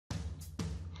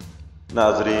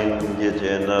ناظرین، یہ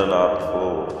چینل آپ کو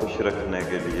خوش رکھنے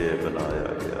کے لیے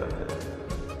بنایا گیا ہے۔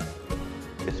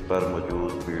 اس پر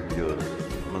موجود ویڈیوز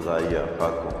مزاحیہ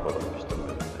خاکوں پر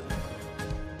مشتمل ہے۔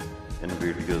 ان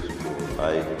ویڈیوز کو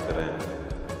لائک کریں،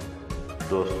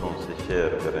 دوستوں سے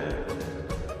شیئر کریں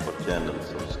اور چینل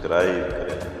سبسکرائب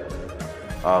کریں۔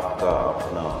 آپ کا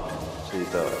اپنا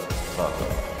سیدھا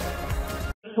سادہ۔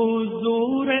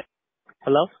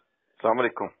 ہلو، السلام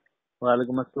علیکم۔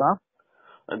 وعلیکم السلام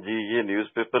جی، یہ نیوز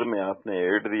پیپر میں آپ نے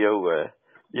ایڈ دیا ہوا ہے،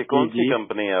 یہ کون سی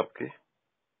کمپنی ہے آپ کی؟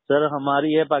 سر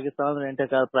ہماری ہے پاکستان رینٹ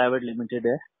کار پرائیویٹ لمیٹڈ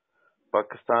ہے۔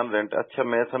 پاکستان رینٹ، اچھا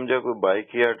میں سمجھا کوئی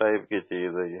بائکیا ٹائپ کی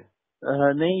چیز ہے یہ۔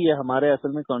 نہیں، یہ ہمارے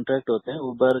اصل میں کانٹریکٹ ہوتے ہیں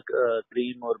اوبر،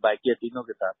 کریم اور بائکیا تینوں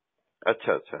کے ساتھ۔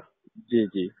 اچھا اچھا، جی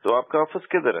جی، تو آپ کا آفس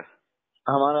کدھر ہے؟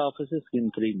 ہمارا آفس ہے اسکیم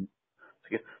 3 میں۔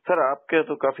 سر آپ کے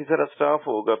تو کافی سارا اسٹاف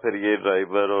ہوگا پھر، یہ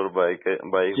ڈرائیور اور بائک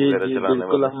جی وغیرہ جی چلانے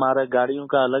بالکل، والے؟ ہمارا گاڑیوں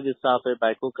کا الگ اسٹاف ہے،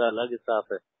 بائکوں کا الگ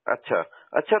اسٹاف ہے۔ اچھا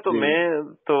اچھا، تو جی میں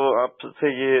تو آپ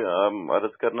سے یہ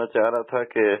عرض کرنا چاہ رہا تھا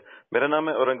کہ میرا نام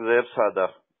ہے اورنگزیب سادہ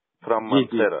فرام جی جی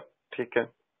مانسیرا، ٹھیک ہے؟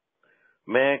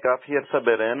 میں کافی عرصہ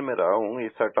بحرین میں رہا ہوں،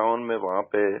 عیسیٰ ٹاؤن میں، وہاں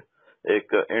پہ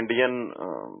ایک انڈین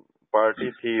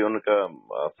پارٹی تھی، ان کا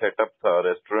سیٹ اپ تھا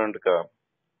ریسٹورینٹ کا،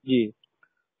 جی،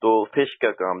 تو فش کا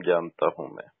کام جانتا ہوں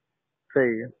میں،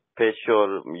 صحیح ہے۔ فش اور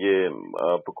یہ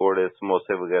پکوڑے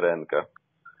سموسے وغیرہ ان کا۔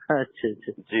 اچھا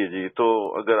اچھا، جی جی، تو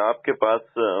اگر آپ کے پاس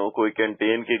کوئی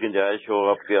کینٹین کی گنجائش ہو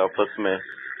آپ کے آفس میں،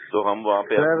 تو ہم وہاں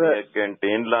پہ سر اپنی ایک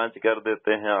کینٹین لانچ کر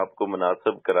دیتے ہیں، آپ کو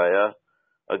مناسب کرایہ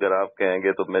اگر آپ کہیں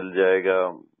گے تو مل جائے گا۔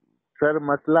 سر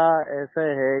مسئلہ ایسا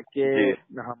ہے کہ جی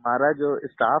ہمارا جو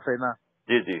اسٹاف ہے نا،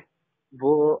 جی جی،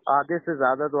 وہ آدھے سے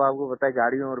زیادہ تو آپ کو پتا ہے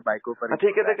گاڑیوں اور بائکوں پر ہی ہاں ٹھیک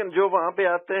ہے، چل رہا لیکن جو وہاں پہ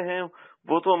آتے ہیں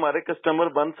وہ تو ہمارے کسٹمر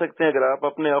بن سکتے ہیں، اگر آپ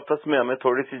اپنے آفس میں ہمیں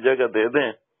تھوڑی سی جگہ دے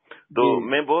دیں تو جی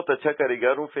میں بہت اچھا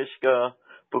کاریگر ہوں فش کا،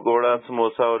 پکوڑا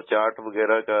سموسا اور چاٹ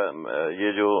وغیرہ کا،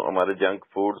 یہ جو ہمارے جنک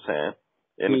فوڈز ہیں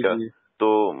ان جی کا، جی۔ تو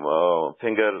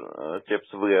فنگر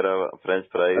چپس وغیرہ، فرینچ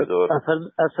فرائز اور اصل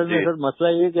میں جی سر مسئلہ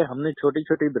یہ ہے کہ ہم نے چھوٹی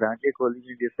چھوٹی برانچیں کھولی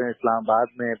ہیں، جیسے اسلام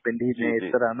آباد میں، پنڈی جی میں، اس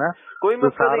جی، طرح نا، کوئی تو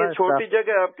مسئلہ نہیں سارا ہے، چھوٹی اسٹاف۔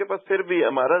 جگہ ہے آپ کے پاس، پھر بھی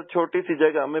ہمارا چھوٹی سی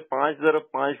جگہ، ہمیں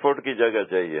 5x5 فٹ کی جگہ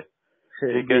چاہیے،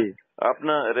 ٹھیک ہے؟ جی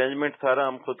اپنا ارینجمنٹ سارا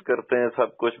ہم خود کرتے ہیں،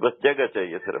 سب کچھ، بس جگہ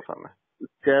چاہیے صرف ہمیں۔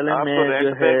 چلے آپ میں کو جو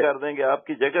رینٹ پے ہے، کر دیں گے، آپ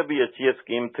کی جگہ بھی اچھی ہے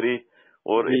اسکیم 3،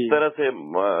 اور جی اس طرح سے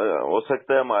ہو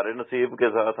سکتا ہے ہمارے نصیب کے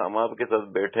ساتھ ہم آپ کے ساتھ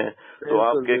بیٹھیں تو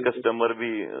آپ بالکل کے بالکل، کسٹمر بھی،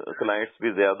 کلائنٹس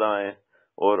بھی زیادہ آئیں،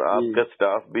 اور آپ جی کا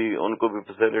سٹاف بھی، ان کو بھی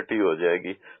فیسلٹی ہو جائے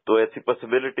گی، تو ایسی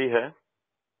پاسبلٹی ہے؟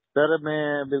 سر میں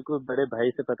بالکل بڑے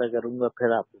بھائی سے پتہ کروں گا،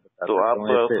 پھر آپ کو بتا تو سکتا آپ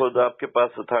ہوں ایسے۔ خود، آپ کے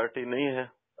پاس اتھارٹی نہیں ہے؟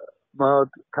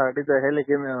 بہت 30 تو ہے،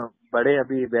 لیکن بڑے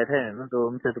ابھی بیٹھے ہیں نا، تو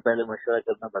ان سے تو پہلے مشورہ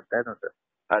کرنا پڑتا ہے نا سر۔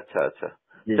 اچھا اچھا،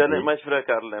 جی چلیں جی، مشورہ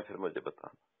کر لیں، پھر مجھے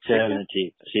بتانا، ٹھیک ہے؟ چلیں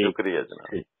ٹھیک ٹھیک شکریہ جناب،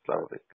 ٹھیک۔ السلام علیکم۔